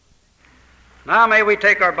Now may we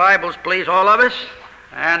take our Bibles, please, all of us,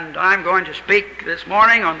 and I'm going to speak this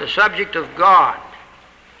morning on the subject of God.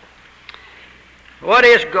 What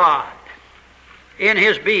is God in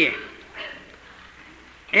His being?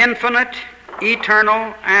 Infinite,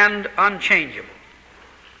 eternal, and unchangeable.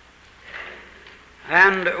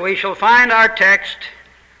 And we shall find our text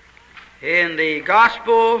in the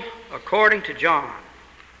Gospel according to John.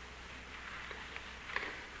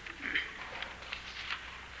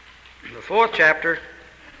 The 4th chapter,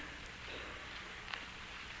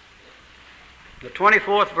 the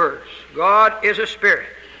 24th verse. God is a spirit,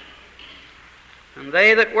 and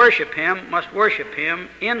they that worship Him must worship Him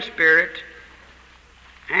in spirit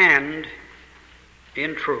and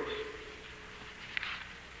in truth.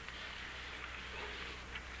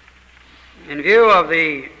 In view of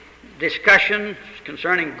the discussions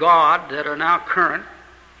concerning God that are now current,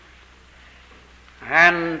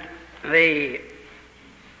 and the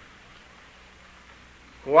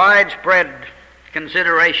widespread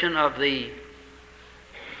consideration of the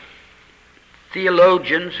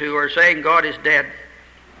theologians who are saying God is dead,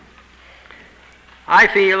 I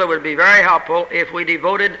feel it would be very helpful if we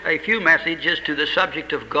devoted a few messages to the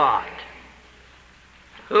subject of God.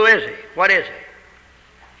 Who is He? What is He?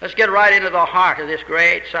 Let's get right into the heart of this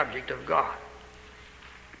great subject of God.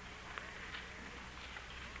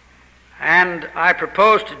 And I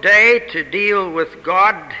propose today to deal with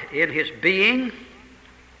God in His being.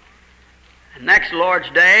 And next Lord's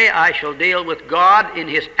Day I shall deal with God in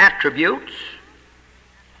His attributes.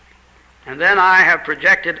 And then I have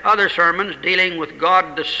projected other sermons dealing with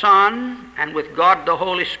God the Son and with God the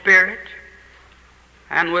Holy Spirit,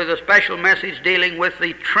 and with a special message dealing with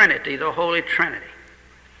the Trinity, the Holy Trinity.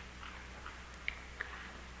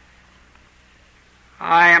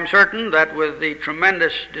 I am certain that with the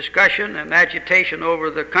tremendous discussion and agitation over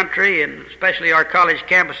the country, and especially our college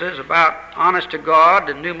campuses, about honest to God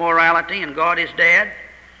and new morality and God is dead,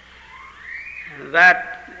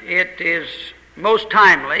 that it is most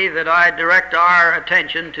timely that I direct our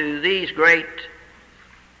attention to these great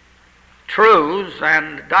truths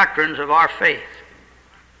and doctrines of our faith.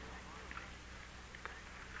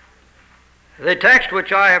 The text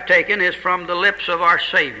which I have taken is from the lips of our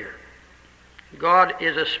Savior. God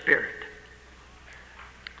is a spirit.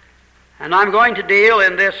 And I'm going to deal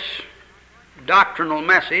in this doctrinal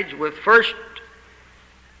message with first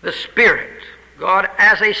the Spirit, God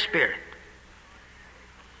as a spirit.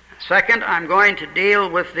 Second, I'm going to deal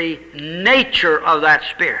with the nature of that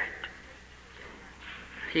Spirit.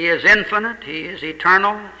 He is infinite, He is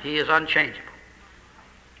eternal, He is unchangeable.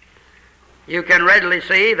 You can readily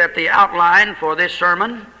see that the outline for this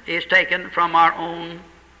sermon is taken from our own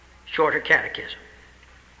Shorter Catechism,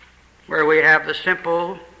 where we have the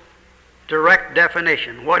simple, direct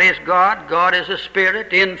definition. What is God? God is a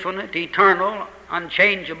spirit, infinite, eternal,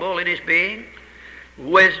 unchangeable in His being,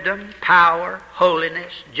 wisdom, power,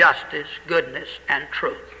 holiness, justice, goodness, and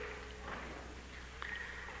truth.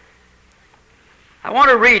 I want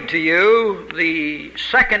to read to you the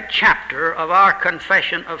 2nd chapter of our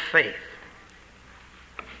Confession of Faith.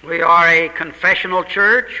 We are a confessional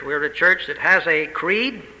church. We're a church that has a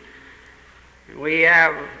creed. We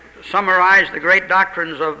have summarized the great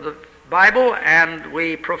doctrines of the Bible, and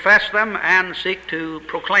we profess them and seek to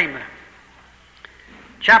proclaim them.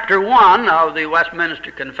 Chapter 1 of the Westminster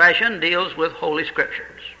Confession deals with Holy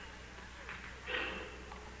Scriptures.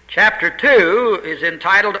 Chapter 2 is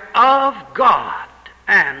entitled Of God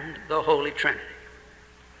and the Holy Trinity.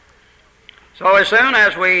 So as soon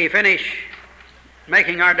as we finish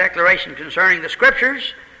making our declaration concerning the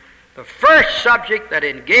Scriptures, the first subject that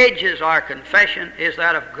engages our confession is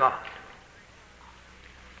that of God.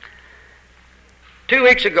 2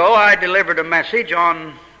 weeks ago I delivered a message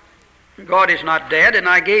on God is not dead, and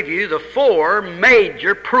I gave you the 4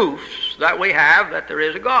 major proofs that we have that there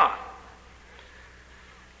is a God.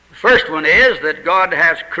 The first one is that God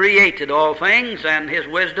has created all things, and His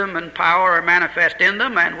wisdom and power are manifest in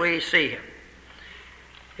them, and we see Him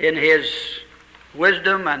in His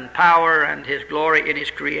wisdom and power and His glory in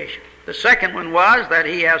His creation. The second one was that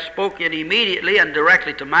He has spoken immediately and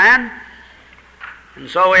directly to man. And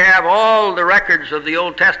so we have all the records of the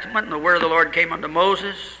Old Testament, and the word of the Lord came unto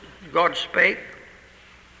Moses, God spake.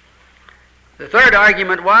 The third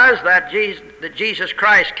argument was that Jesus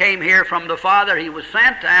Christ came here from the Father. He was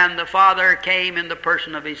sent, and the Father came in the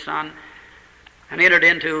person of His Son and entered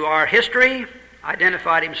into our history,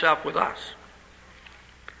 identified Himself with us.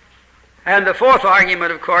 And the fourth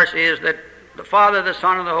argument, of course, is that the Father, the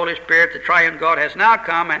Son, and the Holy Spirit, the triune God, has now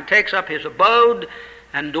come and takes up His abode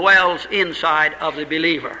and dwells inside of the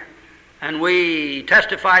believer. And we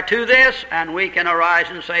testify to this, and we can arise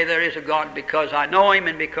and say there is a God because I know Him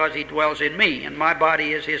and because He dwells in me, and my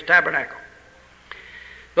body is His tabernacle.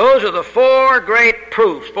 Those are the four great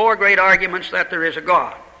proofs, four great arguments that there is a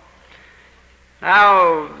God.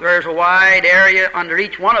 Now, there's a wide area under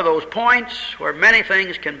each one of those points where many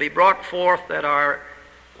things can be brought forth that are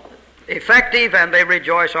effective and they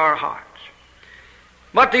rejoice our hearts.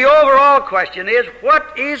 But the overall question is,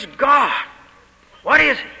 what is God? What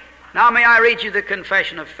is He? Now may I read you the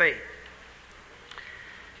confession of faith.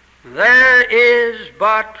 There is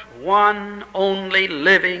but one only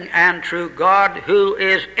living and true God who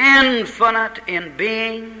is infinite in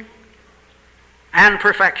being and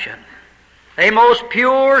perfection, a most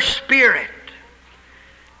pure spirit,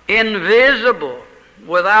 invisible,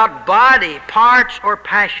 without body, parts, or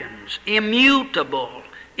passions, immutable,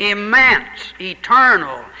 immense,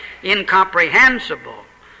 eternal, incomprehensible,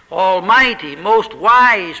 almighty, most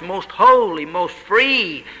wise, most holy, most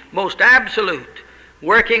free, most absolute,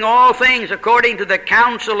 working all things according to the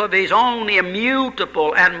counsel of His own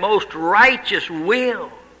immutable and most righteous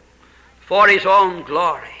will for His own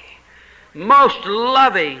glory, most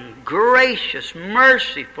loving, gracious,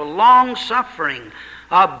 merciful, long-suffering,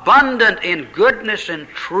 abundant in goodness and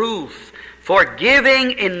truth,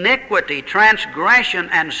 forgiving iniquity, transgression,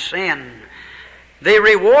 and sin, the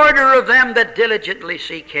rewarder of them that diligently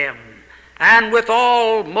seek Him, and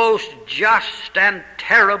withal most just and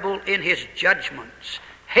terrible in His judgments,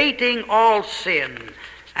 hating all sin,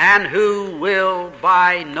 and who will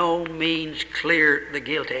by no means clear the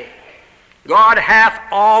guilty. God hath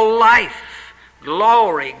all life,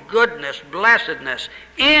 glory, goodness, blessedness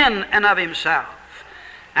in and of Himself,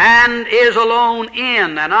 and is alone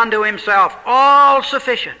in and unto Himself all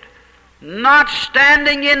sufficient, not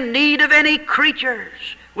standing in need of any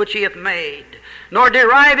creatures which He hath made, nor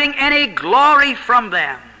deriving any glory from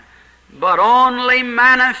them, but only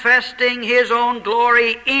manifesting His own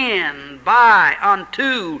glory in, by,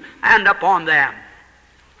 unto, and upon them.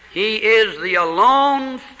 He is the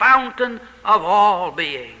alone fountain of all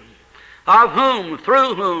being, of whom,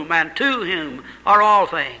 through whom, and to whom are all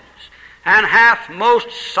things, and hath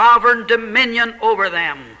most sovereign dominion over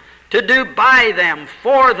them, to do by them,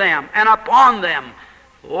 for them, and upon them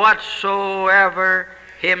whatsoever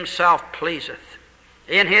Himself pleaseth.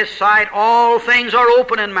 In His sight all things are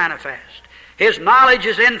open and manifest. His knowledge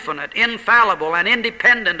is infinite, infallible, and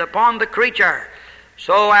independent upon the creature,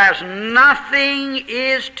 so as nothing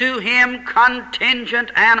is to Him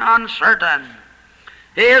contingent and uncertain.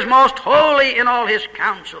 He is most holy in all His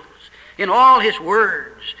counsels, in all His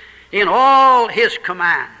words, in all His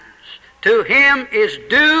commands. To Him is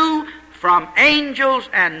due from angels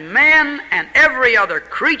and men and every other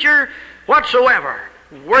creature whatsoever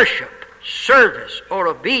worship, service, or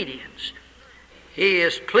obedience He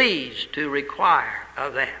is pleased to require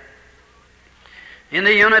of them. In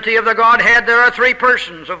the unity of the Godhead there are three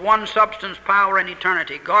persons of one substance, power, and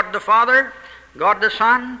eternity: God the Father, God the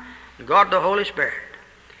Son, and God the Holy Spirit.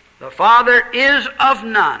 The Father is of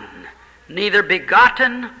none, neither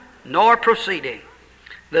begotten nor proceeding.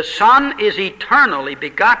 The Son is eternally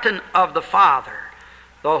begotten of the Father.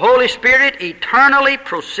 The Holy Spirit eternally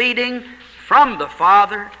proceeding from the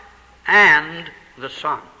Father and the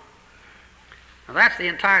Son. Now that's the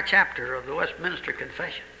entire chapter of the Westminster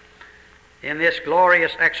Confession in this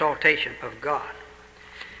glorious exaltation of God.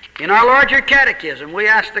 In our larger catechism, we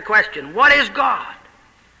ask the question, what is God?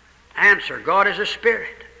 Answer, God is a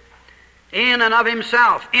spirit, in and of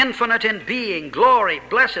Himself, infinite in being, glory,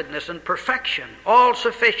 blessedness, and perfection,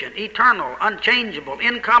 all-sufficient, eternal, unchangeable,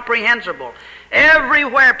 incomprehensible,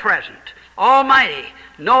 everywhere present, almighty,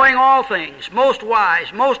 knowing all things, most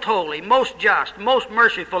wise, most holy, most just, most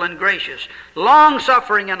merciful and gracious,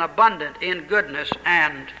 long-suffering and abundant in goodness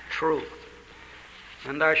and truth.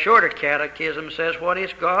 And our shorter catechism says, what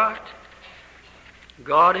is God?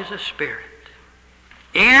 God is a spirit,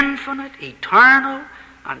 infinite, eternal,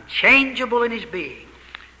 unchangeable in His being,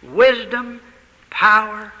 wisdom,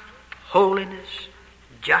 power, holiness,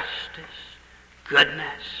 justice,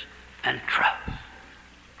 goodness, and truth.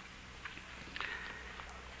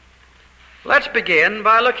 Let's begin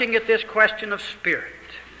by looking at this question of spirit.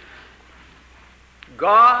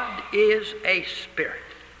 God is a spirit.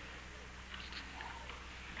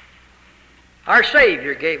 Our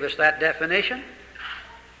Savior gave us that definition.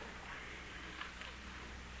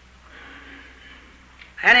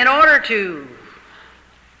 And in order to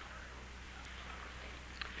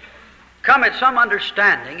come at some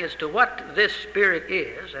understanding as to what this Spirit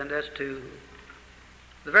is and as to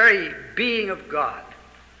the very being of God,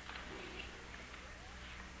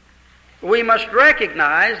 we must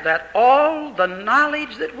recognize that all the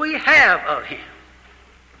knowledge that we have of Him,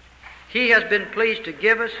 He has been pleased to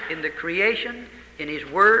give us in the creation, in His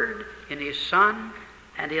Word, in His Son,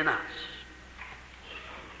 and in us.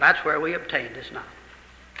 That's where we obtain this knowledge.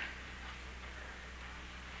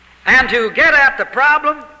 And to get at the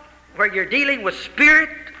problem where you're dealing with spirit,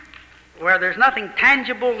 where there's nothing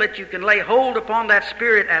tangible that you can lay hold upon that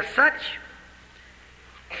spirit as such,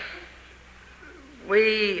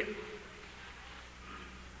 we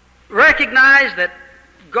recognize that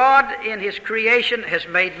God in His creation has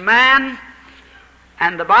made man,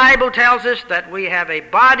 and the Bible tells us that we have a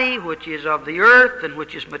body which is of the earth and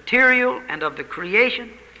which is material and of the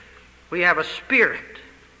creation. We have a spirit,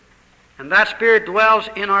 and that spirit dwells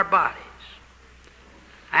in our bodies.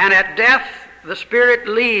 And at death, the spirit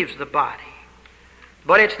leaves the body.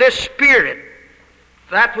 But it's this spirit,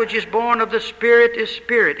 that which is born of the Spirit is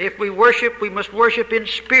spirit. If we worship, we must worship in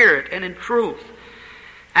spirit and in truth.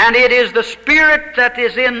 And it is the Spirit that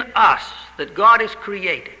is in us that God has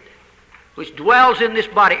created, which dwells in this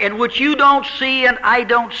body, and which you don't see and I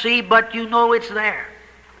don't see, but you know it's there.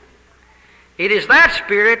 It is that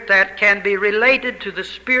Spirit that can be related to the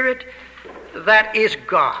Spirit that is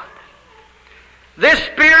God. This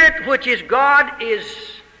Spirit which is God is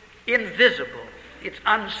invisible. It's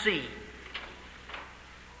unseen.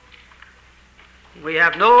 We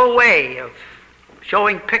have no way of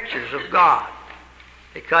showing pictures of God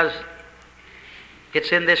because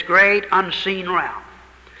it's in this great unseen realm.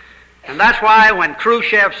 And that's why when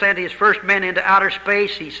Khrushchev sent his first men into outer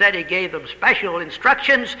space, he said he gave them special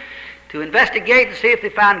instructions to investigate and see if they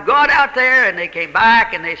found God out there, and they came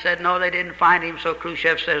back and they said no, they didn't find Him, so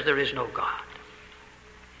Khrushchev says there is no God.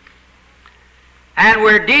 And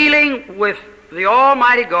we're dealing with the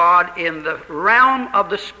Almighty God in the realm of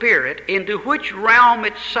the Spirit, into which realm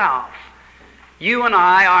itself you and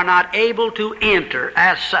I are not able to enter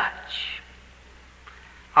as such.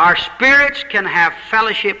 Our spirits can have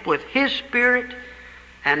fellowship with His Spirit,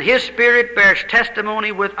 and His Spirit bears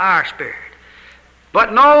testimony with our spirit.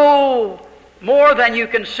 But no more than you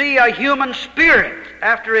can see a human spirit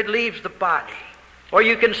after it leaves the body, or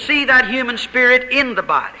you can see that human spirit in the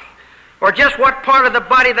body, or just what part of the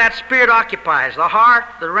body that spirit occupies, the heart,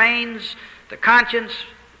 the reins, the conscience.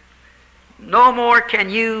 No more can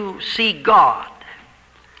you see God.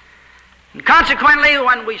 And consequently,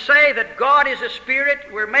 when we say that God is a spirit,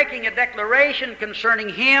 we're making a declaration concerning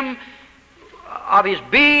Him, of His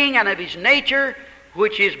being and of His nature,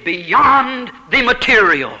 which is beyond the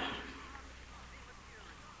material.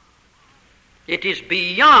 It is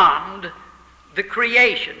beyond the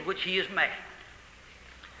creation which He has made.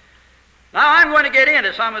 Now, I'm going to get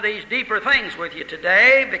into some of these deeper things with you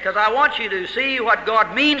today because I want you to see what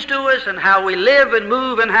God means to us and how we live and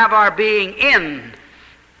move and have our being in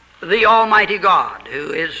the Almighty God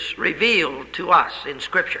who is revealed to us in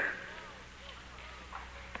Scripture.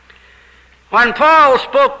 When Paul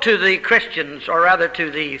spoke to the Christians, or rather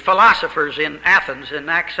to the philosophers in Athens in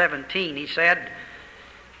Acts 17, he said,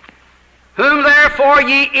 "Whom therefore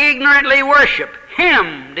ye ignorantly worship,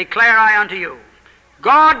 Him declare I unto you,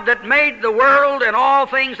 God that made the world and all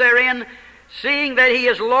things therein, seeing that He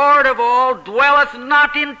is Lord of all, dwelleth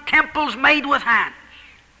not in temples made with hands,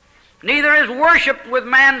 neither is worshipped with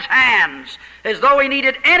man's hands, as though He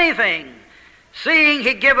needed anything, seeing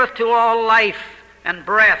He giveth to all life and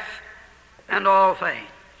breath and all things."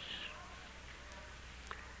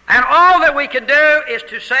 And all that we can do is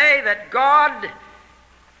to say that God,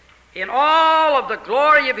 in all of the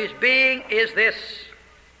glory of His being, is this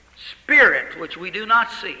Spirit which we do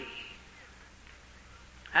not see,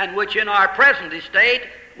 and which in our present estate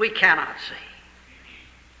we cannot see.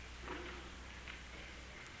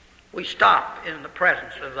 We stop in the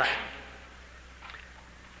presence of that.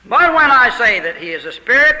 But when I say that He is a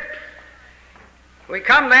Spirit, we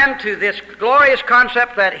come then to this glorious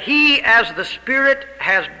concept that He, as the Spirit,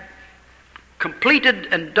 has completed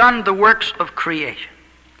and done the works of creation.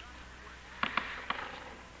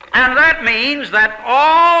 And that means that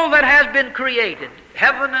all that has been created,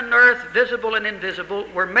 heaven and earth, visible and invisible,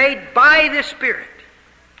 were made by the Spirit.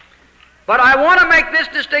 But I want to make this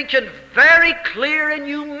distinction very clear, and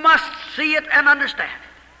you must see it and understand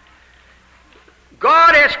it.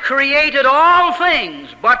 God has created all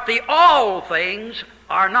things, but the all things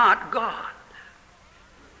are not God.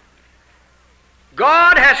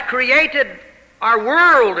 God has created our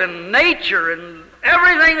world and nature and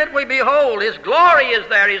everything that we behold. His glory is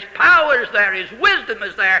there, His power is there, His wisdom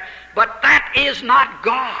is there, but that is not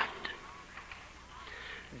God.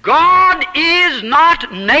 God is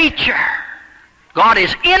not nature. God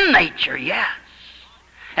is in nature, yes.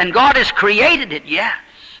 And God has created it, yes.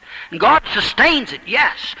 God sustains it,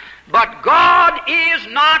 yes. But God is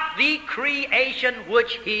not the creation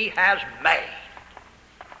which He has made.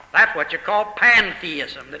 That's what you call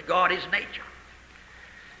pantheism, that God is nature.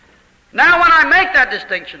 Now, when I make that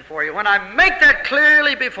distinction for you, when I make that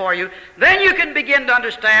clearly before you, then you can begin to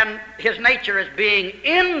understand His nature as being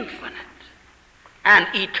infinite and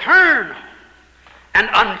eternal and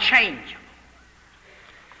unchangeable.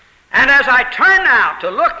 And as I turn now to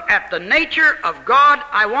look at the nature of God,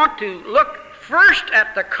 I want to look first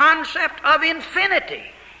at the concept of infinity.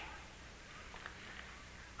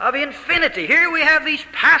 Of infinity. Here we have these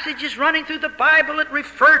passages running through the Bible that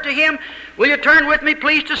refer to Him. Will you turn with me,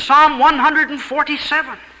 please, to Psalm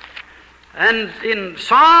 147? And in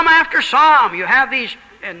Psalm after Psalm, you have these,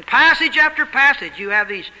 in passage after passage, you have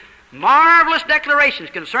these marvelous declarations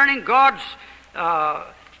concerning God's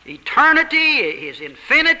eternity, His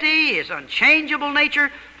infinity, His unchangeable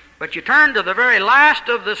nature. But you turn to the very last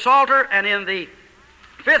of the Psalter, and in the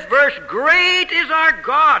 5th verse, great is our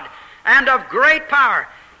God, and of great power.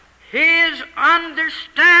 His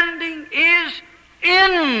understanding is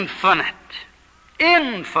infinite.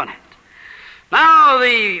 Infinite. Now,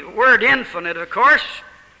 the word infinite, of course,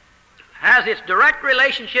 has its direct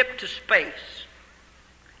relationship to space.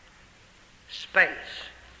 Space.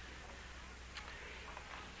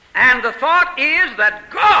 And the thought is that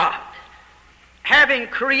God, having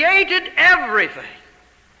created everything,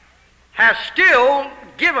 has still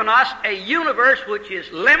given us a universe which is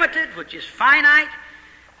limited, which is finite,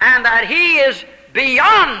 and that He is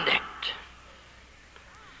beyond it.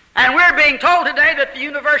 And we're being told today that the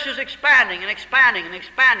universe is expanding and expanding and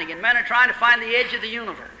expanding, and men are trying to find the edge of the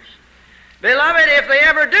universe. Beloved, if they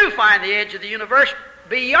ever do find the edge of the universe,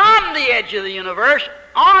 beyond the edge of the universe,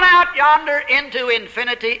 on out yonder into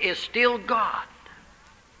infinity is still God.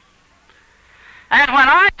 And when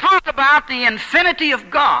I talk about the infinity of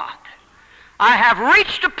God, I have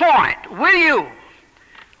reached a point with you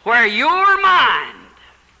where your mind,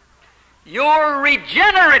 your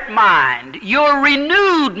regenerate mind, your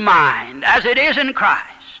renewed mind, as it is in Christ,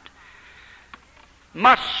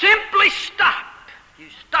 must simply stop. You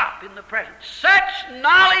stop in the present. Such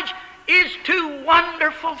knowledge is too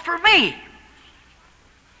wonderful for me.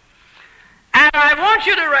 And I want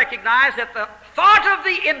you to recognize that the thought of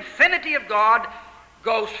the infinity of God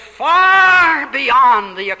goes far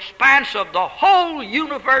beyond the expanse of the whole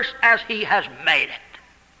universe as He has made it.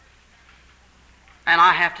 And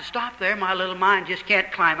I have to stop there. My little mind just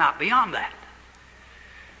can't climb out beyond that.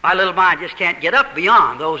 My little mind just can't get up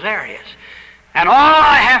beyond those areas. And all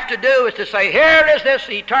I have to do is to say, here is this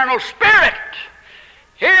eternal Spirit.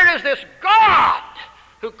 Here is this God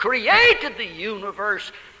who created the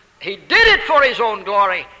universe. He did it for His own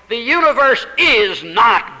glory. The universe is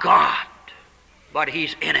not God, but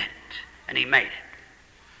He's in it, and He made it.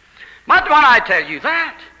 But when I tell you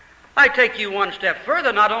that, I take you one step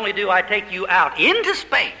further. Not only do I take you out into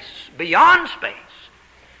space, beyond space,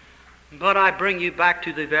 but I bring you back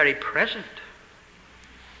to the very present.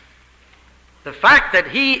 The fact that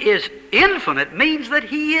He is infinite means that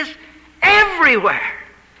He is everywhere.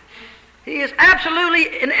 He is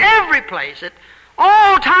absolutely in every place, at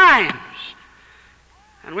all times.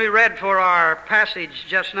 And we read for our passage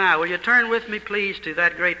just now. Will you turn with me, please, to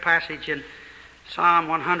that great passage in Psalm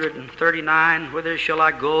 139, whither shall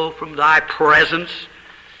I go from Thy presence,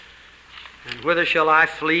 and whither shall I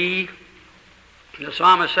flee? The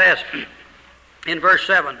psalmist says in verse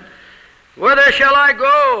 7, whither shall I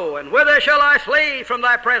go, and whither shall I flee from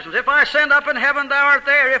Thy presence? If I ascend up in heaven, Thou art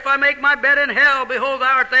there. If I make my bed in hell, behold,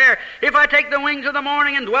 Thou art there. If I take the wings of the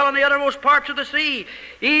morning and dwell in the uttermost parts of the sea,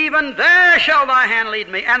 even there shall Thy hand lead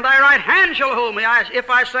me, and Thy right hand shall hold me. If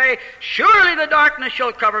I say, surely the darkness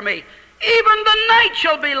shall cover me, even the night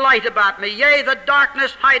shall be light about me. Yea, the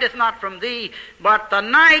darkness hideth not from Thee, but the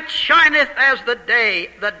night shineth as the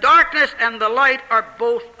day. The darkness and the light are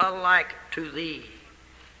both alike to Thee.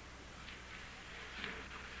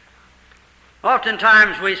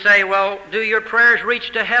 Oftentimes we say, well, do your prayers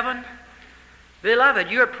reach to heaven?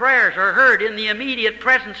 Beloved, your prayers are heard in the immediate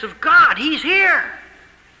presence of God. He's here.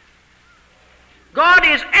 God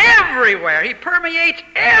is everywhere. He permeates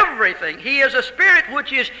everything. He is a Spirit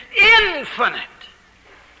which is infinite.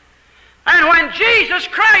 And when Jesus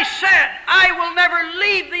Christ said, I will never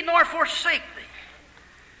leave thee nor forsake thee,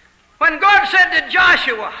 when God said to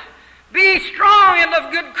Joshua, be strong and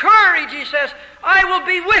of good courage, He says, I will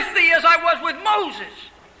be with thee as I was with Moses.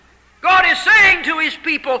 God is saying to His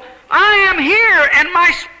people, I am here, and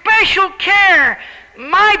my special care,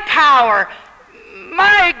 my power,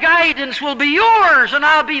 my guidance will be yours, and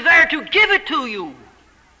I'll be there to give it to you.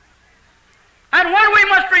 And what we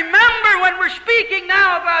must remember when we're speaking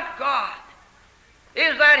now about God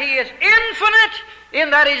is that He is infinite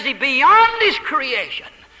in that He is beyond His creation.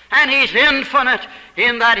 And He's infinite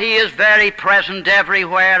in that He is very present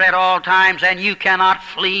everywhere at all times, and you cannot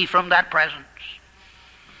flee from that presence.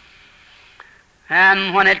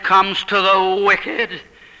 And when it comes to the wicked,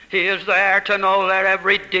 He is there to know their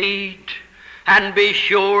every deed, and be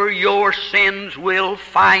sure your sins will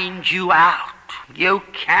find you out. You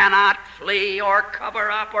cannot flee or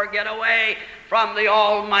cover up or get away from the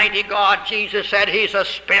Almighty God. Jesus said He's a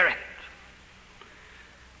spirit.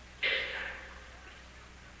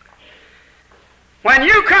 When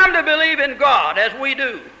you come to believe in God, as we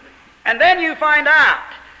do, and then you find out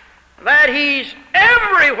that He's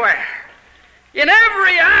everywhere, in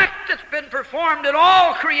every act that's been performed in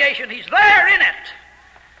all creation, He's there in it.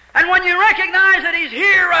 And when you recognize that He's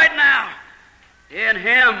here right now, in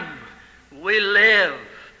Him we live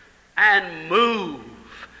and move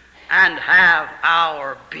and have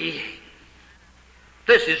our being.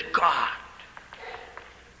 This is God.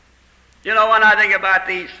 You know, when I think about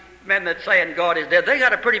these men that saying God is dead, they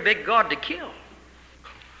got a pretty big God to kill.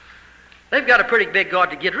 They've got a pretty big God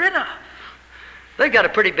to get rid of. They've got a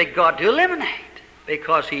pretty big God to eliminate,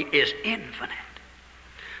 because He is infinite.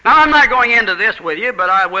 Now, I'm not going into this with you, but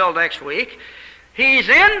I will next week. He's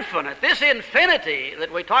infinite. This infinity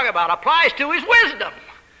that we talk about applies to His wisdom.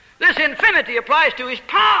 This infinity applies to His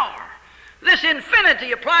power. This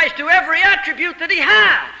infinity applies to every attribute that He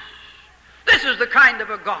has. This is the kind of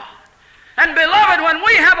a God. And beloved, when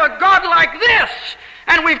we have a God like this,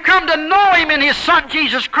 and we've come to know Him in His Son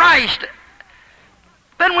Jesus Christ,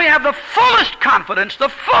 then we have the fullest confidence, the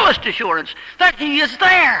fullest assurance that He is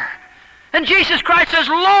there. And Jesus Christ says,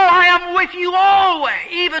 "Lo, I am with you always,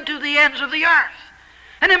 even to the ends of the earth."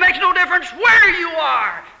 And it makes no difference where you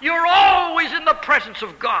are. You're always in the presence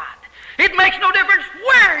of God. It makes no difference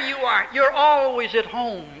where you are. You're always at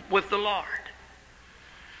home with the Lord.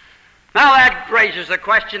 Now that raises the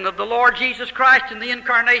question of the Lord Jesus Christ and the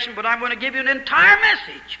incarnation, but I'm going to give you an entire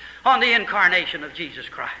message on the incarnation of Jesus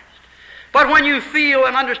Christ. But when you feel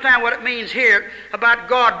and understand what it means here about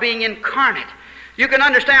God being incarnate, you can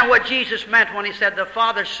understand what Jesus meant when He said, "The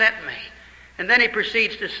Father sent me." And then He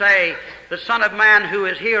proceeds to say, "The Son of Man who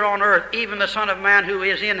is here on earth, even the Son of Man who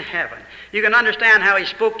is in heaven." You can understand how He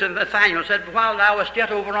spoke to Nathanael and said, "While thou wast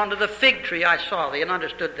yet over under the fig tree, I saw thee and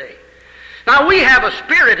understood thee." Now we have a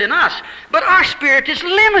spirit in us, but our spirit is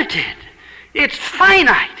limited. It's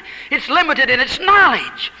finite. It's limited in its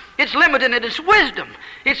knowledge. It's limited in its wisdom.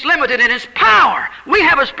 It's limited in its power. We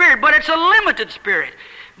have a spirit, but it's a limited spirit.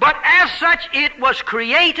 But as such, it was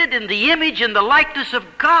created in the image and the likeness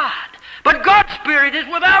of God. But God's Spirit is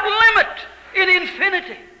without limit in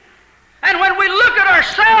infinity. And when we look at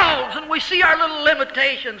ourselves and we see our little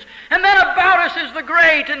limitations, and then about us is the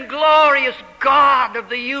great and glorious God of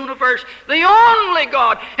the universe, the only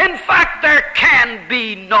God. In fact, there can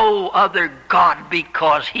be no other God,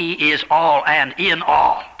 because He is all and in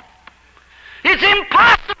all. It's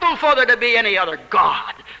impossible for there to be any other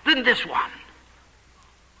God than this one.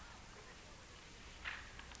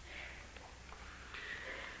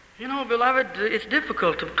 You know, beloved, it's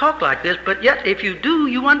difficult to talk like this, but yet if you do,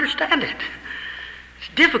 you understand it. It's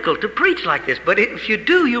difficult to preach like this, but if you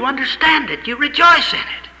do, you understand it. You rejoice in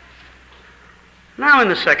it. Now, in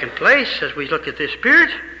the second place, as we look at this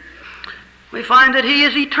Spirit, we find that He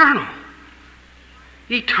is eternal.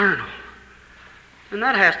 Eternal. And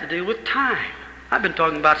that has to do with time. I've been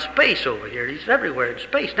talking about space over here. He's everywhere in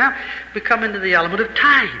space. Now, we come into the element of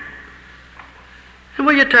time. And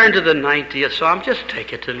will you turn to the 90th Psalm? Just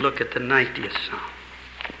take it and look at the 90th Psalm.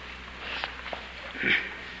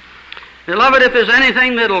 Beloved, if there's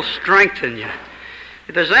anything that'll strengthen you,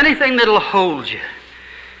 if there's anything that'll hold you,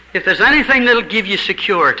 if there's anything that'll give you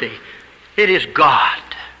security, it is God.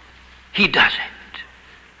 He does it.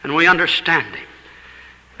 And we understand Him.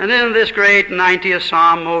 And in this great 90th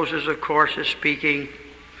Psalm, Moses, of course, is speaking.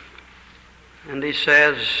 And he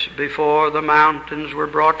says, "Before the mountains were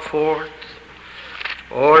brought forth,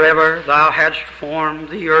 or ever thou hadst formed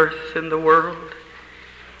the earth and the world,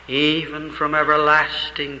 even from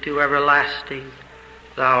everlasting to everlasting,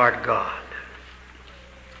 thou art God.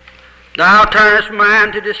 Thou turnest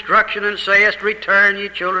man to destruction, and sayest, Return, ye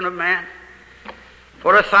children of man.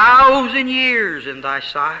 For 1,000 years in thy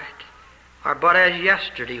sight are but as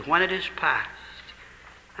yesterday when it is past,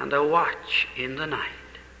 and a watch in the night.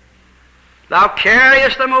 Thou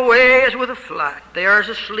carriest them away as with a flood. They are as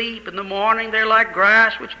asleep. In the morning they are like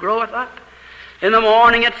grass which groweth up. In the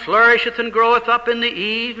morning it flourisheth and groweth up. In the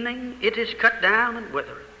evening it is cut down and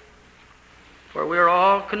withereth. For we are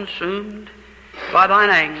all consumed By thine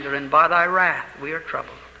anger and by thy wrath we are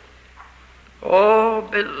troubled. Oh,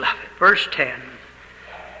 beloved, verse 10.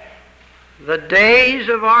 The days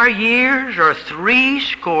of our years are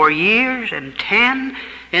 80 years and 10,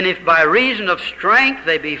 and if by reason of strength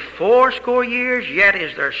they be 80 years, yet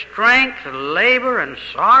is their strength labor and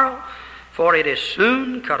sorrow, for it is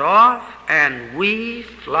soon cut off, and we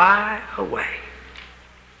fly away.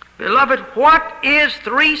 Beloved, what is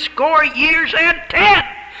 80 years and 10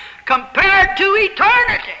 compared to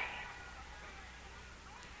eternity?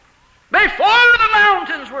 Before the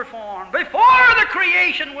mountains were formed, before the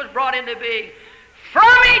creation was brought into being, from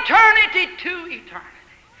eternity to eternity.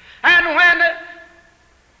 And when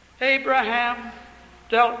Abraham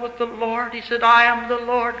dealt with the Lord, he said, I am the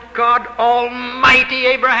Lord God Almighty.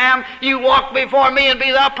 Abraham, you walk before me and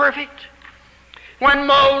be thou perfect. When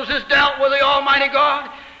Moses dealt with the Almighty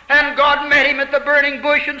God, and God met him at the burning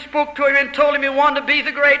bush and spoke to him and told him he wanted to be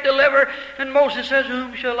the great deliverer, and Moses says,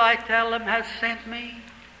 whom shall I tell them has sent me?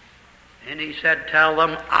 And he said, tell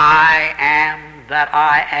them, I am that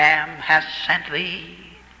I am has sent thee.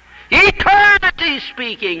 Eternity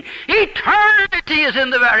speaking. Eternity is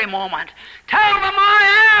in the very moment. Tell them,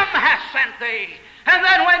 I am has sent thee. And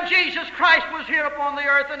then when Jesus Christ was here upon the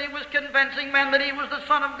earth and he was convincing men that he was the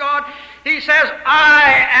Son of God, he says,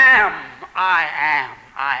 I am, I am,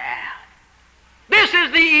 I am. This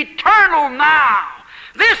is the eternal now.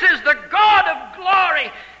 This is the God of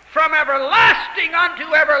glory, from everlasting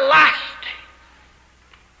unto everlasting.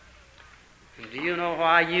 And do you know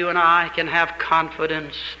why you and I can have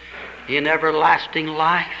confidence in everlasting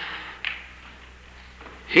life?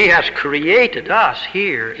 He has created us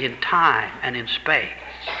here in time and in space.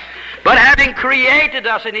 But having created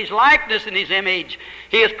us in His likeness and His image,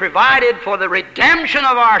 He has provided for the redemption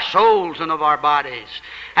of our souls and of our bodies.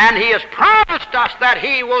 And He has promised us that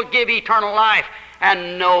He will give eternal life.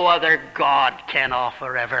 And no other God can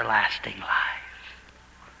offer everlasting life.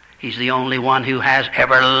 He's the only one who has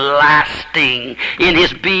everlasting in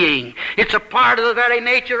His being. It's a part of the very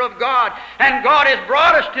nature of God. And God has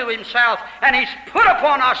brought us to Himself, and He's put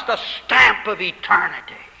upon us the stamp of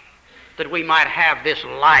eternity, that we might have this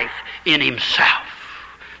life in Himself.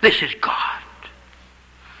 This is God.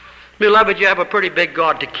 Beloved, you have a pretty big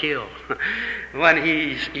God to kill when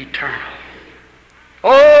He's eternal.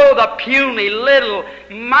 Oh, the puny little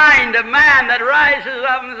mind of man that rises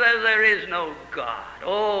up and says there is no God.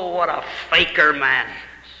 Oh, what a faker man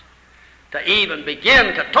is. To even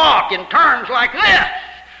begin to talk in terms like this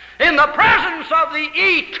in the presence of the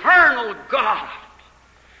eternal God.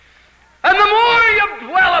 And the more you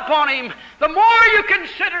dwell upon Him, the more you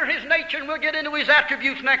consider His nature, and we'll get into His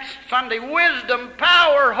attributes next Sunday, wisdom,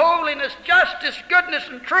 power, holiness, justice, goodness,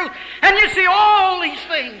 and truth, and you see all these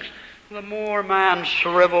things, the more man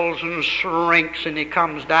shrivels and shrinks, and he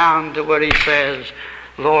comes down to where he says,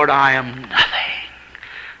 Lord, I am nothing.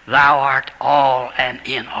 Thou art all and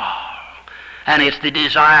in all. And it's the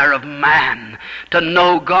desire of man to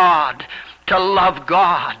know God, to love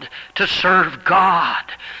God, to serve God.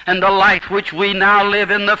 And the life which we now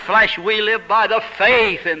live in the flesh, we live by the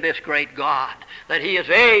faith in this great God, that He is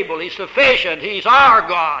able, He's sufficient, He's our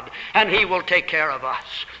God, and He will take care of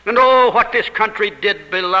us. And oh, what this country did,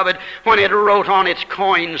 beloved, when it wrote on its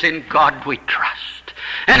coins, in God we trust.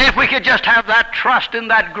 And if we could just have that trust in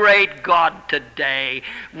that great God today,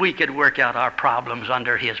 we could work out our problems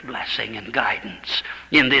under His blessing and guidance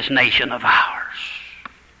in this nation of ours.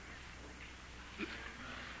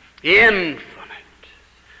 Infinite,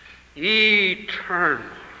 eternal.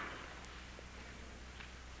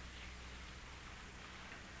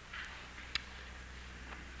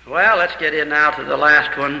 Well, let's get in now to the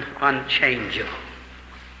last one, unchangeable.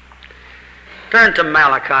 Turn to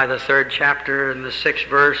Malachi, the 3rd chapter and the 6th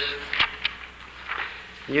verse.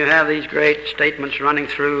 You have these great statements running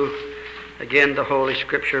through, again, the Holy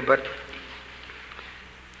Scripture, but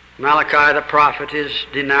Malachi the prophet is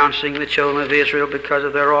denouncing the children of Israel because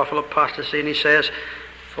of their awful apostasy, and he says,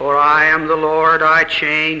 For I am the Lord, I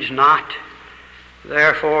change not.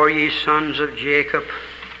 Therefore, ye sons of Jacob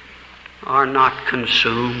are not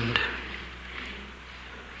consumed.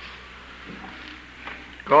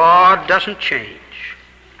 God doesn't change.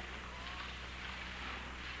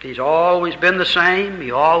 He's always been the same.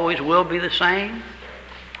 He always will be the same.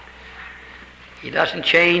 He doesn't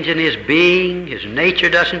change in His being. His nature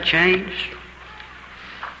doesn't change.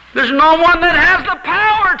 There's no one that has the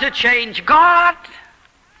power to change God.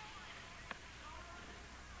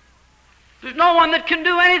 There's no one that can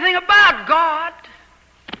do anything about God.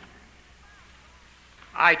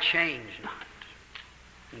 I change not.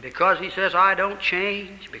 And because He says I don't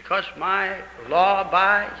change, because my law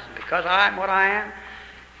abides, because I am what I am,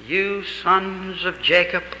 you sons of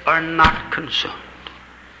Jacob are not consumed.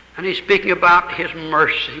 And he's speaking about his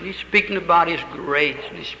mercy, and he's speaking about his grace,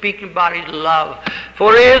 and he's speaking about his love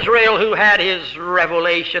for Israel, who had his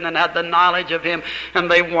revelation and had the knowledge of him,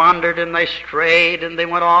 and they wandered and they strayed, and they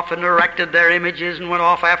went off and erected their images and went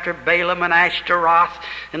off after Balaam and Ashtaroth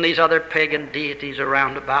and these other pagan deities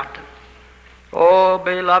around about them. Oh,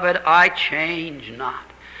 beloved, I change not.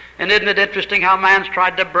 And isn't it interesting how man's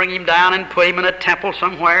tried to bring him down and put him in a temple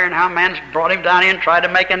somewhere, and how man's brought him down here and tried to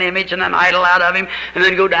make an image and an idol out of him, and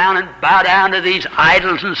then go down and bow down to these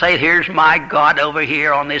idols and say, here's my God over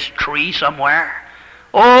here on this tree somewhere.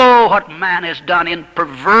 Oh, what man has done in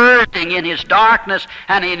perverting in his darkness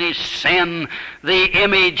and in his sin the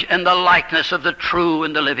image and the likeness of the true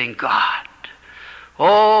and the living God.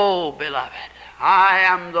 Oh, beloved, I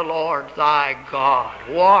am the Lord thy God.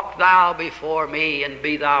 Walk thou before me, and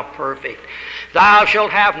be thou perfect. Thou shalt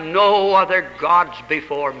have no other gods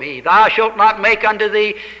before me. Thou shalt not make unto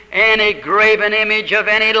thee any graven image of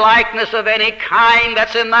any likeness of any kind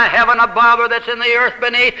that's in the heaven above, or that's in the earth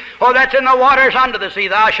beneath, or that's in the waters under the sea.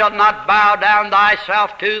 Thou shalt not bow down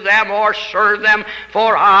thyself to them or serve them,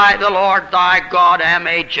 for I, the Lord thy God, am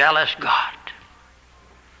a jealous God.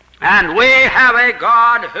 And we have a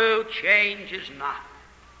God who changes not.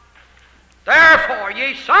 Therefore,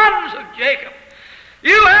 ye sons of Jacob,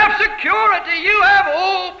 you have security, you have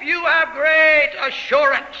hope, you have great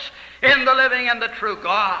assurance in the living and the true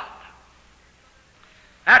God.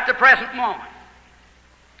 At the present moment,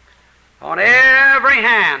 on every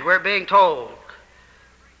hand we're being told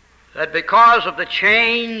that because of the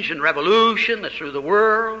change and revolution that's through the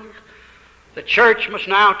world, the church must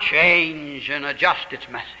now change and adjust its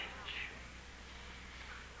message.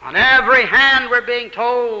 On every hand we're being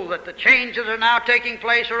told that the changes are now taking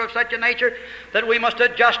place are of such a nature that we must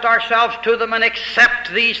adjust ourselves to them and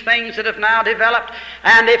accept these things that have now developed.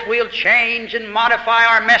 And if we'll change and modify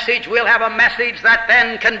our message, we'll have a message that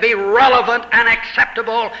then can be relevant and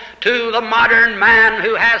acceptable to the modern man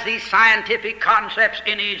who has these scientific concepts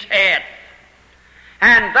in his head.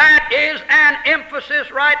 And that is an emphasis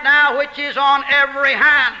right now which is on every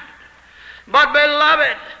hand. But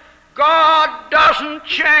beloved, God doesn't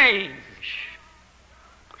change.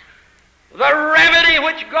 The remedy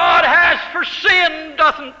which God has for sin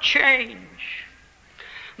doesn't change.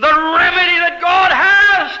 The remedy that God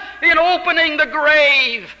has in opening the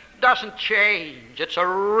grave doesn't change. It's a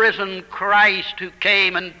risen Christ who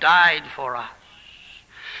came and died for us.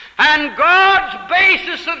 And God's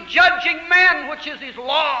basis of judging men, which is his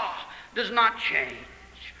law, does not change.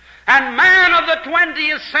 And man of the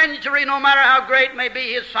 20th century, no matter how great may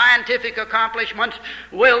be his scientific accomplishments,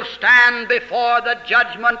 will stand before the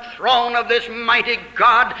judgment throne of this mighty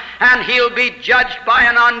God, and he'll be judged by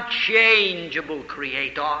an unchangeable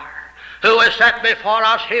Creator who has set before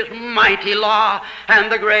us his mighty law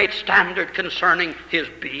and the great standard concerning his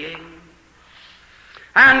being.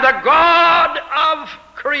 And the God of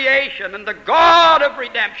creation and the God of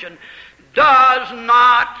redemption does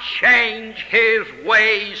not change his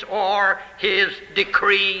ways or his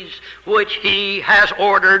decrees which he has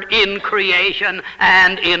ordered in creation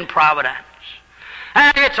and in providence.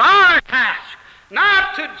 And it's our task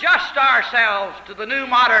not to adjust ourselves to the new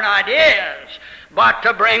modern ideas, but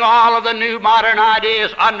to bring all of the new modern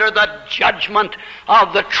ideas under the judgment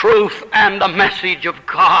of the truth and the message of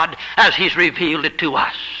God as he's revealed it to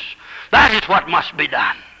us. That is what must be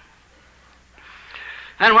done.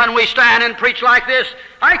 And when we stand and preach like this,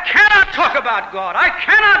 I cannot talk about God. I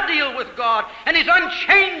cannot deal with God and his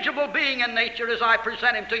unchangeable being and nature as I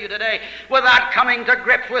present him to you today without coming to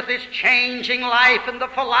grips with his changing life and the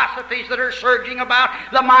philosophies that are surging about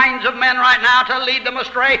the minds of men right now to lead them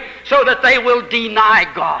astray so that they will deny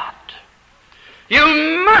God.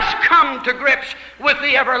 You must come to grips with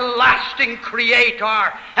the everlasting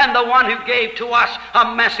Creator and the one who gave to us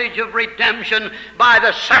a message of redemption by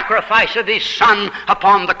the sacrifice of his Son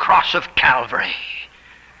upon the cross of Calvary.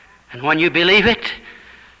 And when you believe it,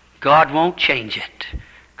 God won't change it.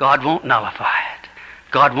 God won't nullify it.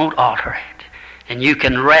 God won't alter it. And you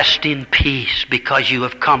can rest in peace because you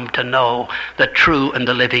have come to know the true and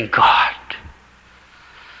the living God.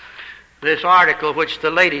 This article which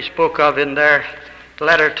the lady spoke of in their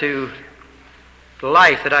letter to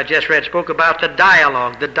Life that I just read spoke about the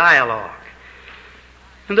dialogue.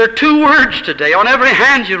 And there are two words today. On every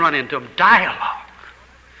hand you run into them. Dialogue.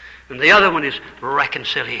 And the other one is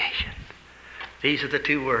reconciliation. These are the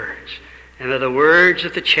two words. And they're the words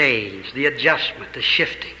of the change, the adjustment, the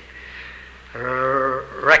shifting.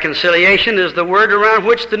 Reconciliation is the word around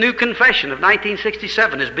which the new confession of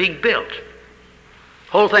 1967 is being built.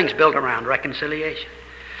 The whole thing's built around reconciliation.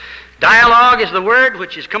 Dialogue is the word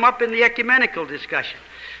which has come up in the ecumenical discussion.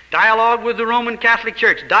 Dialogue with the Roman Catholic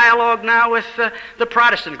Church. Dialogue now with the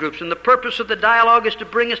Protestant groups. And the purpose of the dialogue is to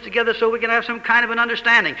bring us together so we can have some kind of an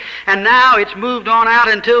understanding. And now it's moved on out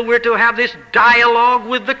until we're to have this dialogue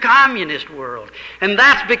with the communist world. And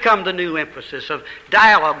that's become the new emphasis of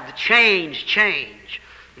dialogue, the change.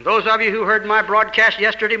 And those of you who heard my broadcast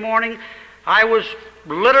yesterday morning, I was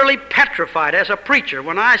literally petrified as a preacher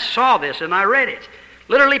when I saw this and I read it.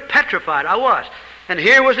 Literally petrified, I was. And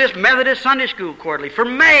here was this Methodist Sunday School Quarterly for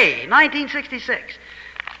May 1966.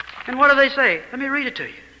 And what do they say? Let me read it to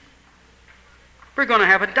you. We're going to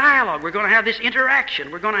have a dialogue. We're going to have this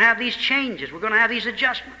interaction. We're going to have these changes. We're going to have these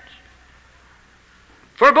adjustments.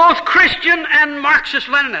 For both Christian and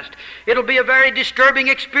Marxist-Leninist, it'll be a very disturbing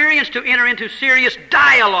experience to enter into serious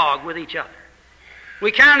dialogue with each other.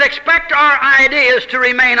 We cannot expect our ideas to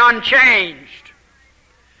remain unchanged.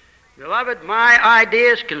 Beloved, my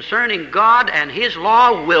ideas concerning God and His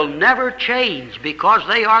law will never change because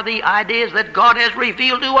they are the ideas that God has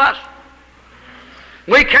revealed to us.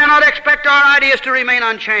 We cannot expect our ideas to remain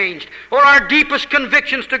unchanged or our deepest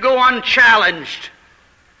convictions to go unchallenged.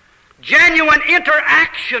 Genuine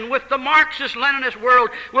interaction with the Marxist-Leninist world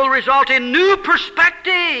will result in new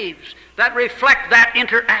perspectives that reflect that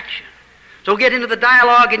interaction. So get into the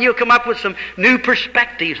dialogue and you'll come up with some new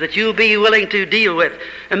perspectives that you'll be willing to deal with.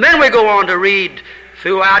 And then we go on to read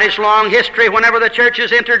throughout its long history, whenever the church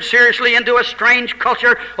has entered seriously into a strange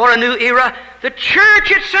culture or a new era, the church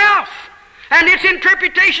itself and its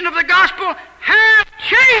interpretation of the gospel have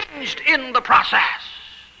changed in the process.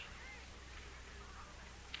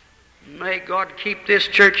 May God keep this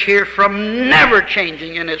church here from never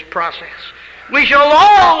changing in its process. We shall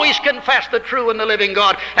always confess the true and the living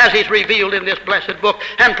God as He's revealed in this blessed book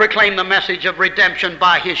and proclaim the message of redemption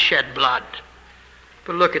by His shed blood.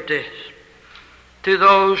 But look at this. To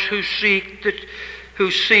those who see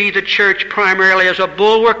the church primarily as a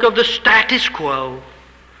bulwark of the status quo,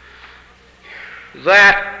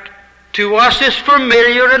 that to us is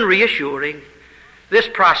familiar and reassuring, this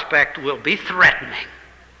prospect will be threatening.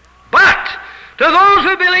 But to those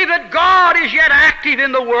who believe that God is yet active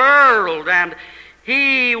in the world and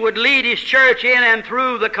He would lead His church in and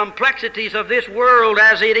through the complexities of this world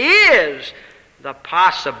as it is, the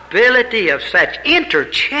possibility of such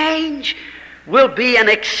interchange will be an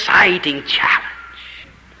exciting challenge.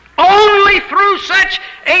 Only through such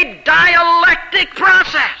a dialectic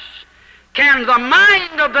process can the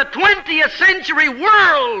mind of the 20th century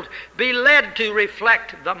world be led to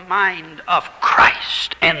reflect the mind of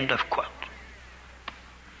Christ. End of quote.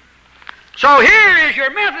 So here is your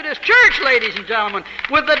Methodist church, ladies and gentlemen,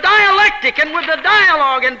 with the dialectic and with the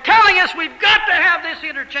dialogue and telling us we've got to have this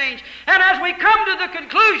interchange. And as we come to the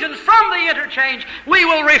conclusions from the interchange, we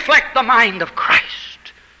will reflect the mind of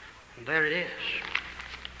Christ. And there it is.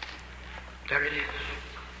 There it is.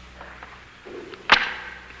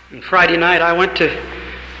 And Friday night I went to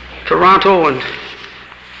Toronto and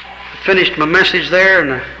finished my message there,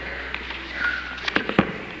 and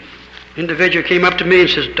individual came up to me and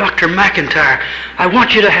says, "Dr. McIntyre, I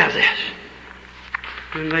want you to have this."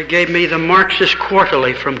 And they gave me the Marxist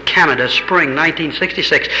Quarterly from Canada, spring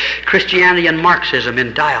 1966, Christianity and Marxism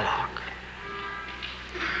in Dialogue.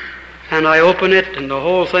 And I open it, and the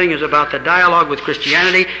whole thing is about the dialogue with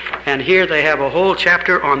Christianity, and here they have a whole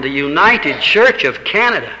chapter on the United Church of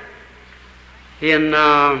Canada in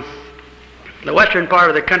the western part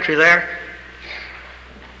of the country there,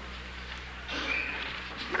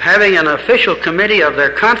 having an official committee of their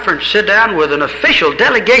conference sit down with an official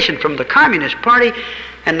delegation from the Communist Party,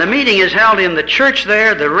 and the meeting is held in the church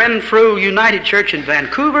there, the Renfrew United Church in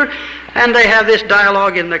Vancouver, and they have this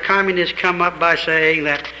dialogue, and the communists come up by saying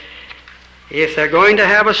that if they're going to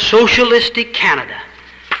have a socialistic Canada,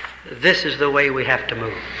 this is the way we have to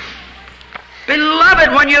move.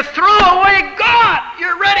 Beloved, when you throw away God,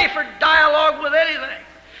 you're ready for dialogue with anything.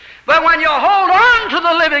 But when you hold on to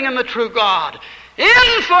the living and the true God,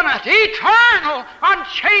 infinite, eternal,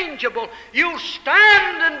 unchangeable, you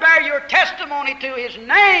stand and bear your testimony to His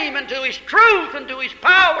name and to His truth and to His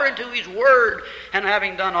power and to His word, and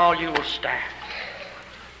having done all, you will stand.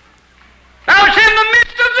 Now it's in the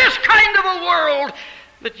midst of this kind of a world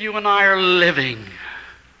that you and I are living.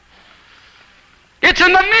 It's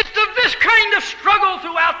in the midst of this kind of struggle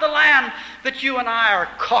throughout the land that you and I are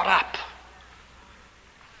caught up.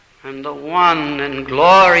 And the one and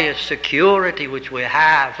glorious security which we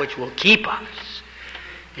have, which will keep us,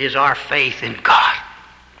 is our faith in God.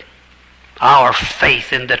 Our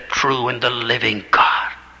faith in the true and the living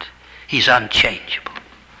God. He's unchangeable.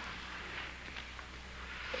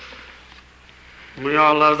 We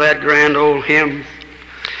all love that grand old hymn.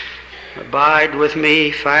 Abide with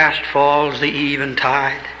me, fast falls the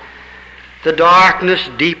eventide. The darkness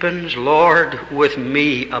deepens, Lord, with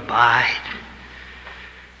me abide.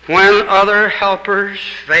 When other helpers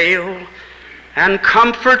fail and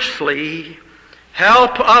comforts flee,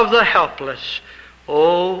 help of the helpless,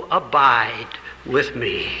 oh, abide with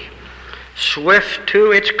me. Swift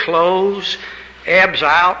to its close ebbs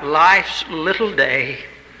out life's little day.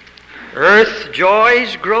 Earth's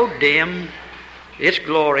joys grow dim, its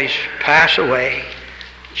glories pass away.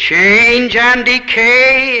 Change and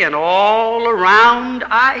decay and all around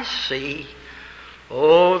I see.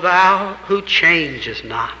 O thou who changest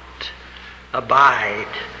not, abide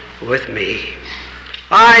with me.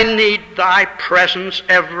 I need thy presence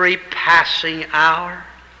every passing hour.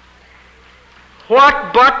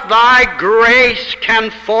 What but thy grace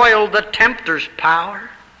can foil the tempter's power?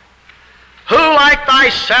 Who like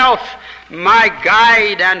thyself my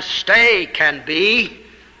guide and stay can be?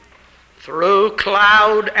 Through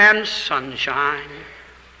cloud and sunshine,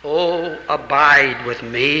 oh, abide with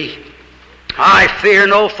me. I fear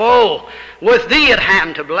no foe, with thee at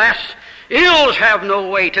hand to bless. Ills have no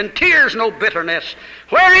weight, and tears no bitterness.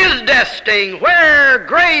 Where is death's sting? Where,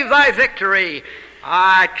 grave, thy victory?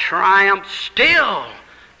 I triumph still,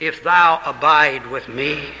 if thou abide with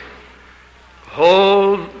me.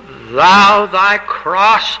 Hold thou thy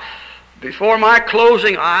cross before my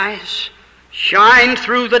closing eyes. Shine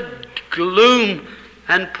through the gloom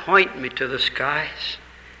and point me to the skies.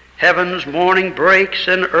 Heaven's morning breaks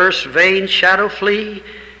and earth's vain shadow flee.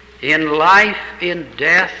 In life, in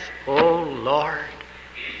death, O Lord,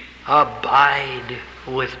 abide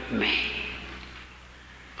with me.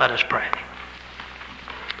 Let us pray.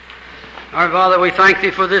 Our Father, we thank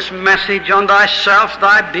thee for this message on thyself,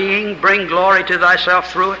 thy being. Bring glory to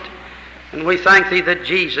thyself through it. And we thank thee that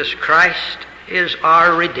Jesus Christ is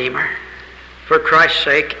our Redeemer. For Christ's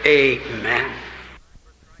sake, amen.